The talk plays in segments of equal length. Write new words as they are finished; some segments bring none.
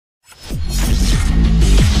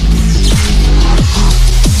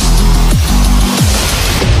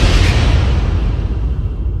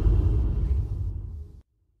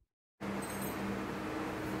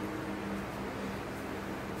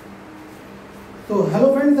So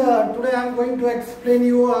hello friends, today I am going to explain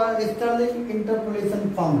you Stirling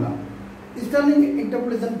interpolation formula. Stirling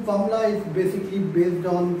interpolation formula is basically based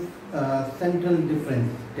on central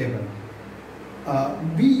difference table.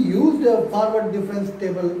 We used forward difference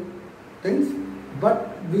table things,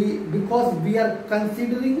 but because we are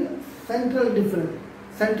considering central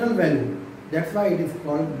value, that's why it is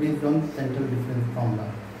called based on central difference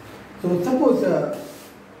formula. So suppose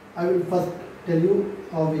I will first tell you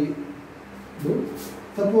how we do.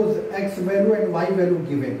 Suppose x value and y value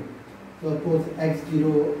given. Suppose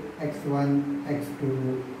x0, x1,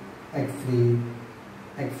 x2, x3,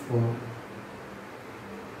 x4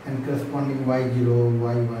 and corresponding y0,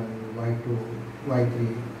 y1, y2,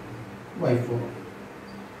 y3, y4.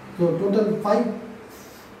 So total 5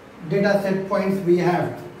 data set points we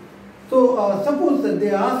have. So suppose that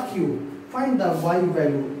they ask you find the y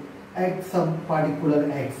value at some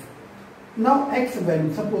particular x. Now x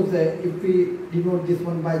value, suppose if we denote this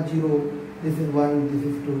one by 0, this is 1, this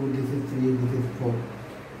is 2, this is 3, this is 4.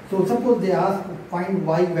 So suppose they ask find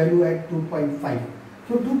y value at 2.5.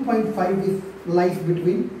 So 2.5 is lies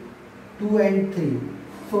between 2 and 3.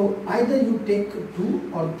 So either you take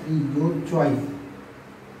 2 or 3, your choice.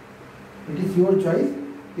 It is your choice.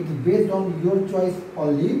 It is based on your choice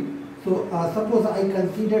only. So suppose I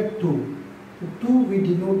consider 2. So 2 we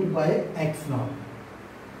denote by x naught.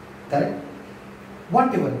 Correct?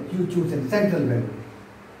 Whatever you choose in central value.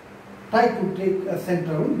 Try to take a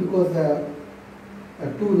central one because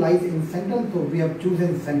 2 lies in central, so we have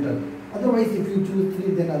chosen central. Otherwise, if you choose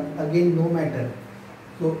 3, then again no matter.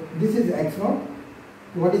 So this is x naught.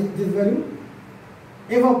 What is this value?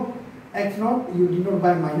 Above x naught you denote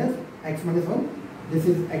by minus x minus 1. This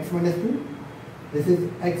is x minus 2. This is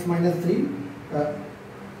x minus 3.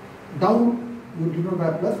 Down you denote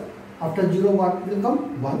by plus. After 0 what will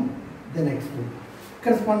come? 1. Then x2.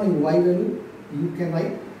 Corresponding y value you can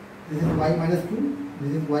write this is y minus 2,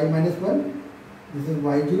 this is y minus 1, this is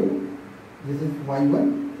y0, this is y1,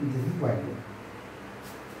 and this is y2.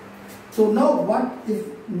 So now what is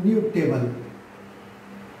new table?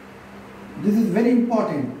 This is very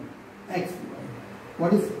important. X.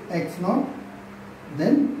 What is x naught?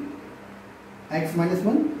 Then x minus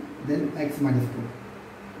 1, then x minus 2.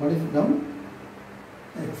 What is down?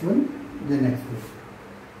 x1, then x2.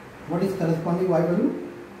 What is corresponding y value?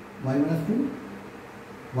 Y minus 2,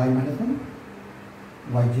 y minus 1,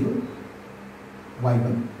 y0,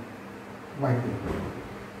 y1, y2.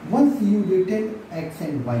 Once you retain x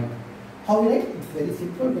and y, how we write? It's very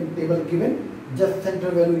simple. When table given, just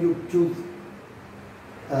central value you choose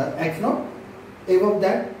x naught. Above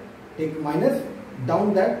that take minus,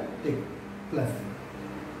 down that take plus.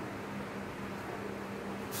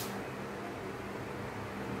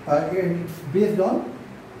 And it's based on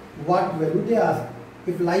what value they ask.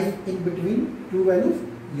 If lies in between two values,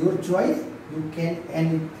 your choice, you can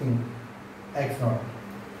anything x naught.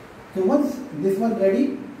 So once this one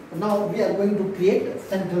ready, now we are going to create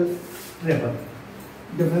central table,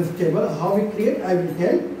 difference table. How we create, I will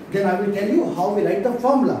tell. Then I will tell you how we write the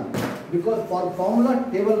formula, because for formula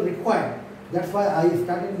table required. That's why I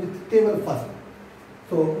started with table first.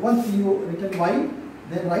 So once you written y,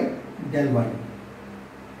 then write del y.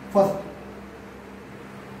 First,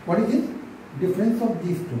 what is this? Difference of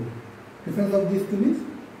these two. Difference of these two means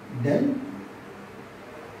del.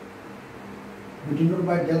 We denote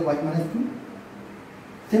by del y minus 2.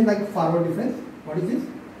 Same like forward difference. What is this?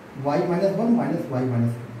 Y minus 1 minus y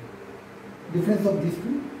minus 2. Difference of these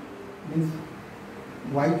two means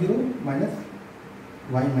y0 minus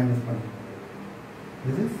y minus 1.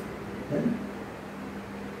 This is del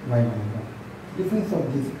y minus 1. Difference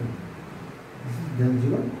of these two. This is del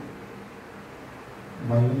 0.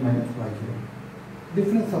 y1 minus y0.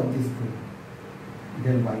 Difference of these two,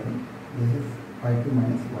 del y1. This is y2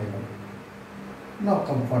 minus y1. Now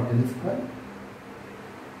come for del square.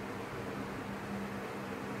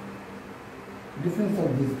 Difference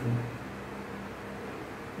of these two,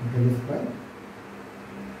 del square,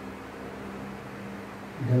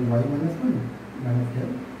 del y minus 1 minus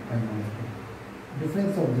del y minus 2.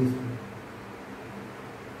 Difference of these two.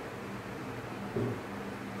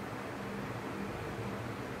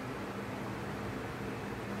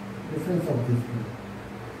 Difference of these two.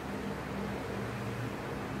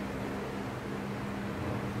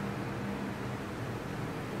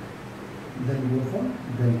 Then go for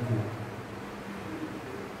del q.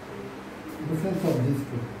 Difference of these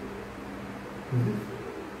two. This is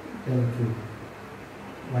del q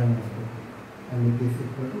y minus 2. And it is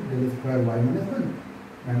equal to del square y minus 1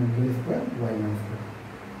 and del square y minus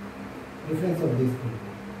 2. Difference of these two.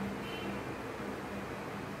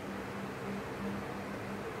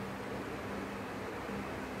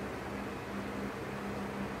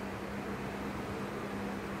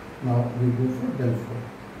 Now we go for del 4.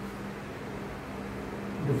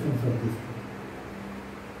 Difference of these two.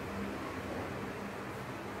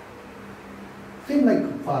 Same like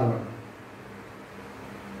forward.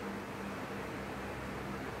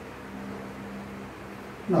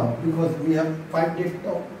 Now because we have 5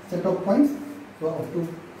 set of points, so up to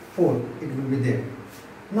 4 it will be there.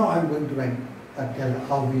 Now I am going to write tell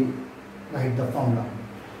how we write the formula.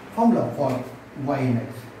 Formula for y in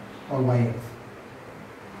x or yx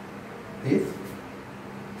is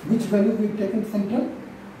which value we take in central?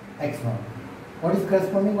 x0. What is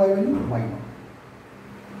corresponding y value? y0.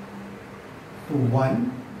 So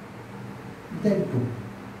 1, then 2,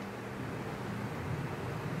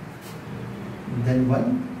 then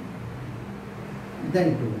 1,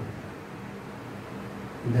 then 2,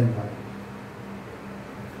 then 1.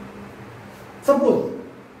 Suppose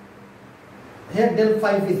here del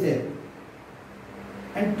 5 is there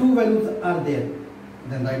and 2 values are there,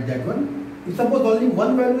 then write that one. If suppose only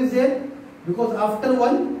one value is there, because after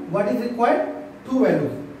 1 what is required? 2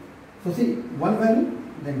 values. So see, 1 value,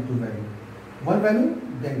 then 2 value. 1 value,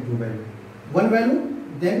 then 2 value. 1 value,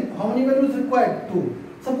 then how many values required? 2.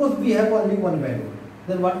 Suppose we have only 1 value,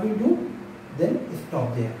 then what we do? Then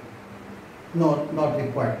stop there. No, not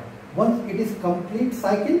required. Once it is complete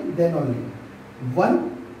cycle, then only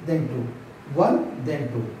 1, then 2, 1, then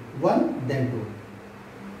 2, 1, then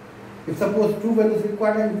 2. If suppose 2 values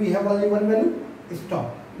required and we have only 1 value,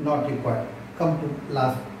 stop, not required. Come to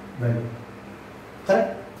last value.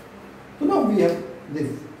 Correct? So now we have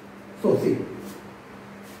this. So see,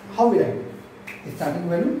 how we write? Starting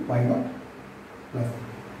value y0 plus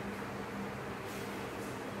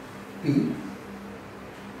p.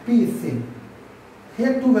 P is same.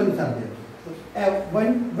 Here 2 values are there. So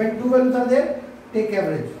when 2 values are there, take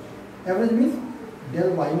average. Average means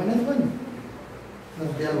del y minus 1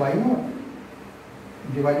 plus del y0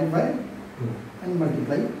 divided by 2 and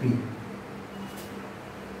multiply p.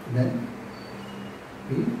 Then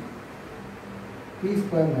p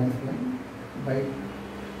square minus 1 by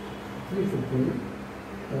 3 factorial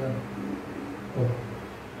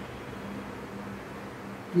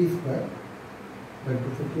p square by 2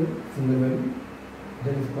 factorial single value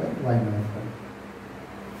del square y minus 1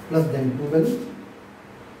 plus then 2 values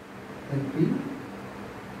and p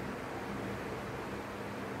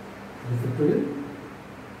factorial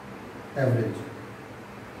average.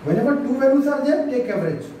 Whenever 2 values are there, take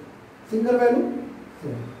average. Single value,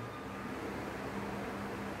 same.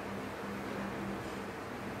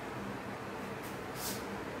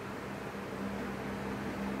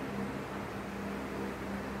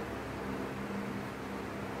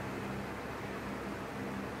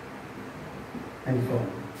 And so on.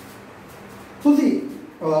 So see,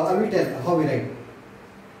 I will tell how we write.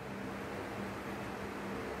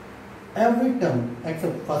 Every term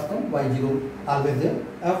except first term y0 always there.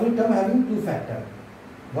 Every term having 2 factors.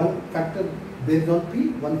 One factor based on p,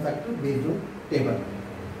 one factor based on table.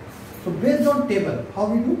 So based on table, how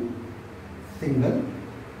we do? Single,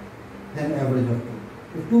 then average of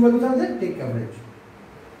 2. If 2 values are there, take average.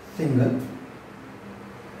 Single,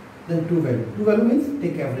 then 2 value. 2 value means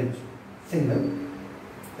take average. Single.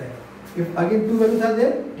 If again 2 values are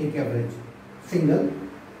there, take average. Single,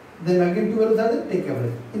 then again 2 values are there, take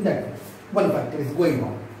average. In that way, one factor is going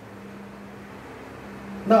on.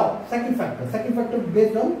 Now, second factor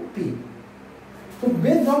based on p. So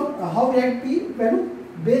based on how we write p value?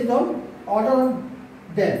 Based on order of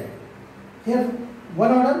del. Here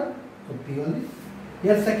one order, so p only.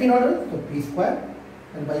 Here second order, so p square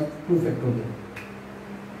and by 2 factorial.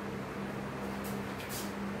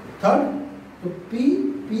 Third, so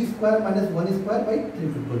p square minus 1 square by 3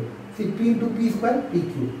 factorial. See, p into p square, p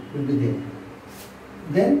cube will be there.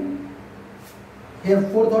 Then here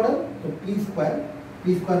fourth order, so p square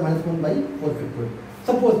minus 1 by 4 factorial.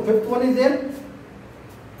 Suppose fifth one is there.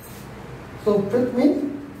 So fifth means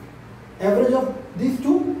average of these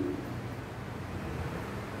two.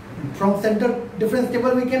 From center difference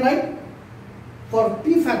table we can write. For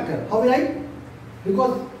p factor, how we write?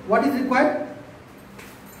 Because what is required?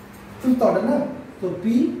 Fifth order, na? So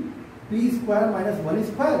p square minus 1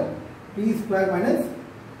 square, p square minus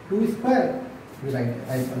 2 square. We write,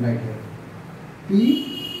 I write here. p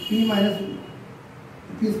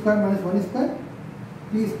square minus 1 square,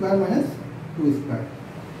 p square minus 2 square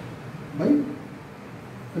by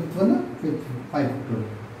fifth one, fifth 5 factorial.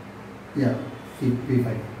 Yeah, see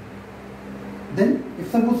p5. Then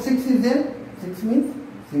if suppose 6 is there, 6 means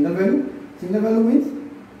single value. Single value means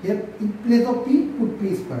here in place of p, put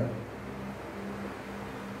p square.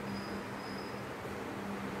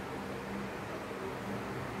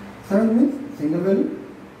 7 means single value.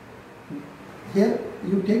 Here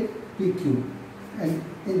you take p cube and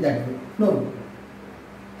in that way. No,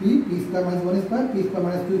 p square minus 1 square, p square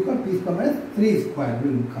minus 2 square, p square minus 3 square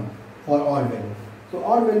will come for all values. So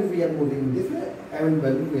all values we are moving in this way, every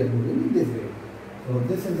value we are moving in this way. So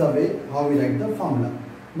this is the way how we write the formula.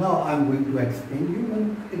 Now I am going to explain you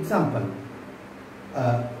one example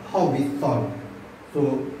how we solve.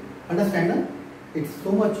 So understand that it's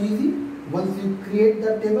so much easy. Once you create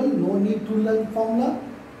the table, no need to learn formula.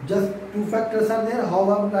 Just two factors are there. How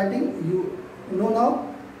I am writing, you know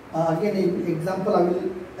now. Again, in example I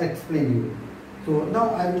will explain you. So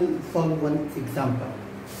now I will solve one example.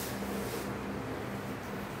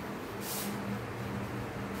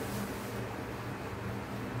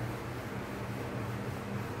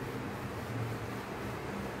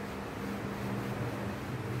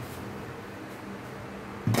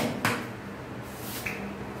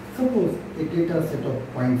 Suppose a data set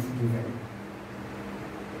of points given.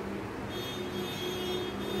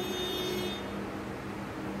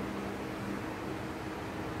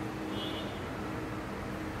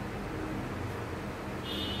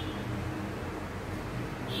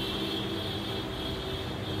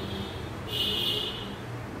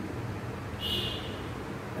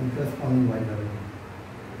 And plus on binary.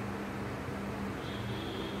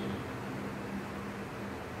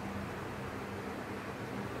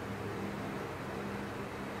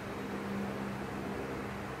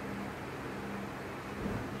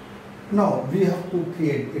 Now we have to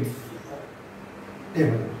create its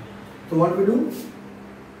table. So what we do?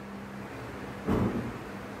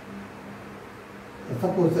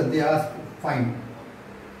 Suppose that they ask find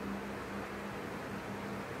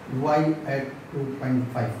y at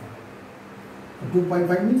 2.5. So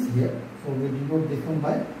 2.5 means here. So we denote this one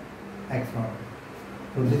by x naught.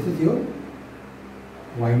 So this is your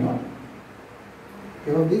y naught.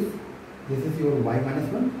 Above this is your y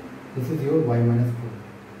minus 1. This is your y minus 2.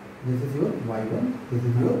 This is your y1, this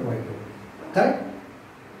is your y2. Correct?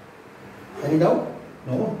 Any doubt?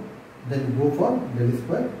 No. Then go for del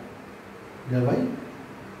square, del y.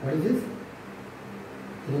 What is this?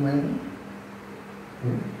 3 minus 1.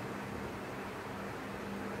 2.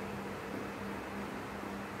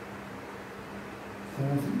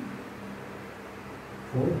 7,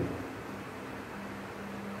 4,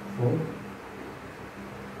 4,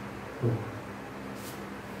 2.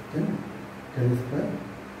 Then del square.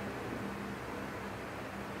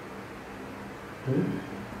 2,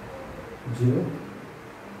 0,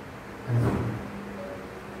 and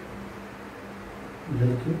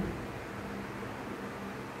del cube,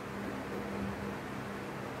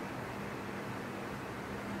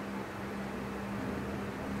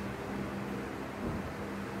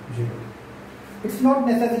 0. It's not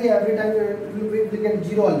necessary every time we get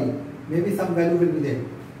 0 only. Maybe some value will be there.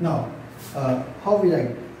 Now, how we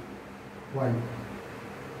write y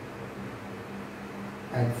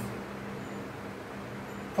x.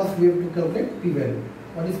 First we have to calculate p value.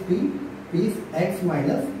 What is p? P is x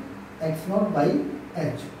minus x naught by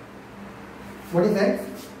h. What is x?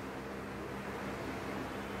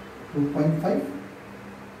 2.5.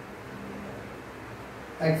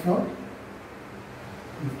 X naught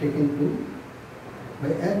is taken 2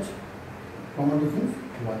 by h, common difference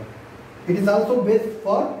 1. It is also based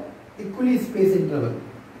for equally spaced interval.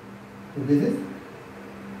 So this is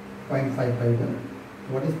 0.5 by 1.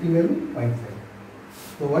 What is p value? 0.5.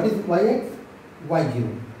 So what is yx?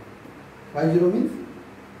 y0. y0 means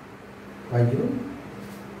y0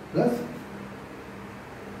 plus,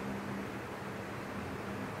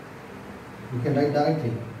 you can write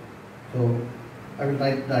directly. So I will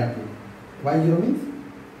write directly. y0 means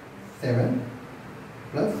 7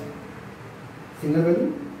 plus single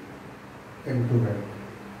value and 2 value.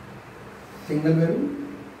 Single value,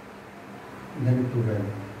 then 2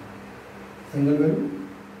 value. Single value,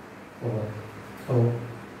 4. So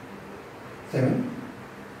 7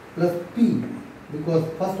 plus p, because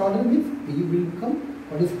first order means p will become,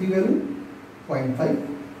 what is p value?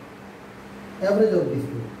 0.5. Average of these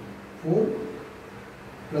two, 4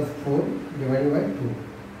 plus 4 divided by 2.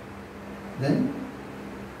 Then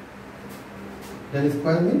del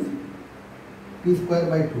square means p square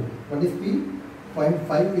by 2. What is p?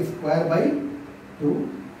 0.5 square by 2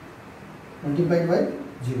 multiplied by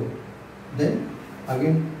 0. Then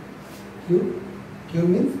again q. Q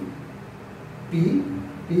means p.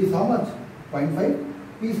 P is how much? 0.5.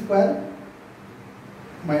 P square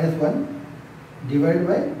minus 1 divided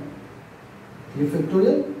by 3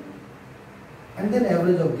 factorial, and then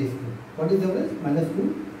average of these two. What is average? Minus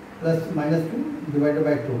 2 plus minus 2 divided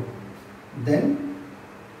by 2. Then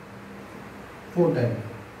 4 times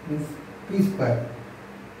means p square.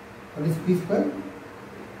 What is p square?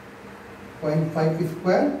 0.5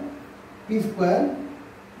 square, p square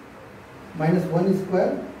minus 1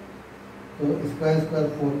 square, so square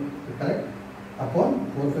 4, correct,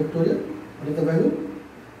 upon 4 factorial. What is the value?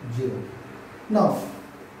 0. Now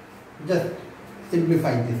just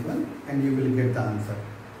simplify this one and you will get the answer.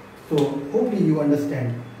 So hopefully you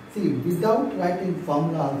understand. See, without writing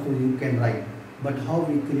formula also you can write, but how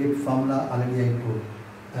we create formula already I told.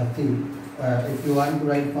 See, if you want to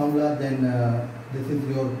write formula, then this is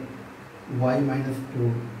your y minus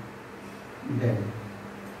 2 del,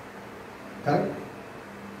 correct?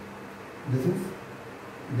 This is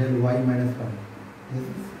del y minus 1, this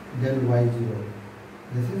is del y0,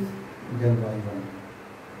 this is del y1,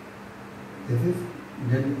 this is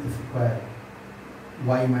del square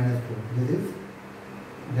y minus 2, this is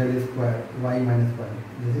del square y minus 1,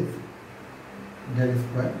 this is del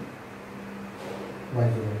square y0,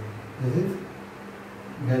 this is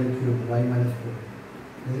del cube y minus 2,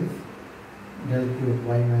 this is del cube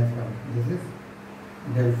y minus 1, this is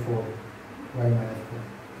del 4 y minus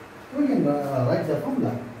 2. We can write the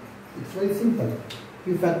formula. It's very simple.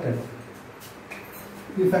 P factor.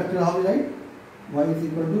 P factor, how we write? Y is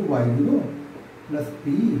equal to y0 plus p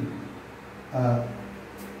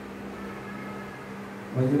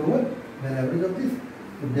y0 over, then average of this,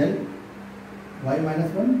 so del y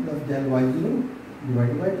minus 1 plus del y0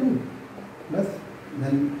 divided by 2 plus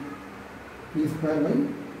then p square by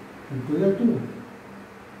factorial 2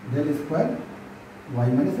 del square y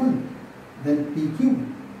minus 1, then p cube,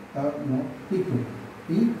 no, p cube, p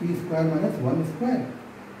square minus 1 square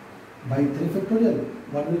by 3 factorial.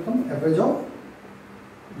 What will come? Average of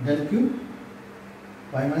del cube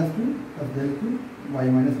y minus 2 plus del cube y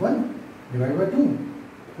minus 1 divided by 2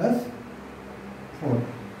 plus 4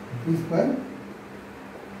 p square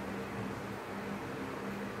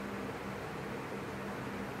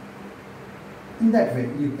in that way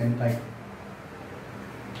you can write.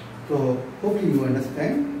 So hopefully you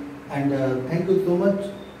understand, and thank you so much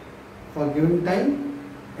for giving time,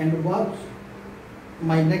 and watch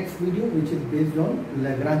my next video which is based on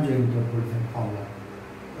Lagrange interpolation formula.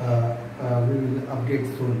 We will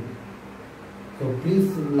update soon. So please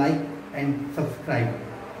like and subscribe,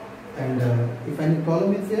 and if any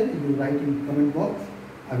problem is there, you write in comment box.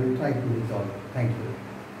 I will try to resolve. Thank you.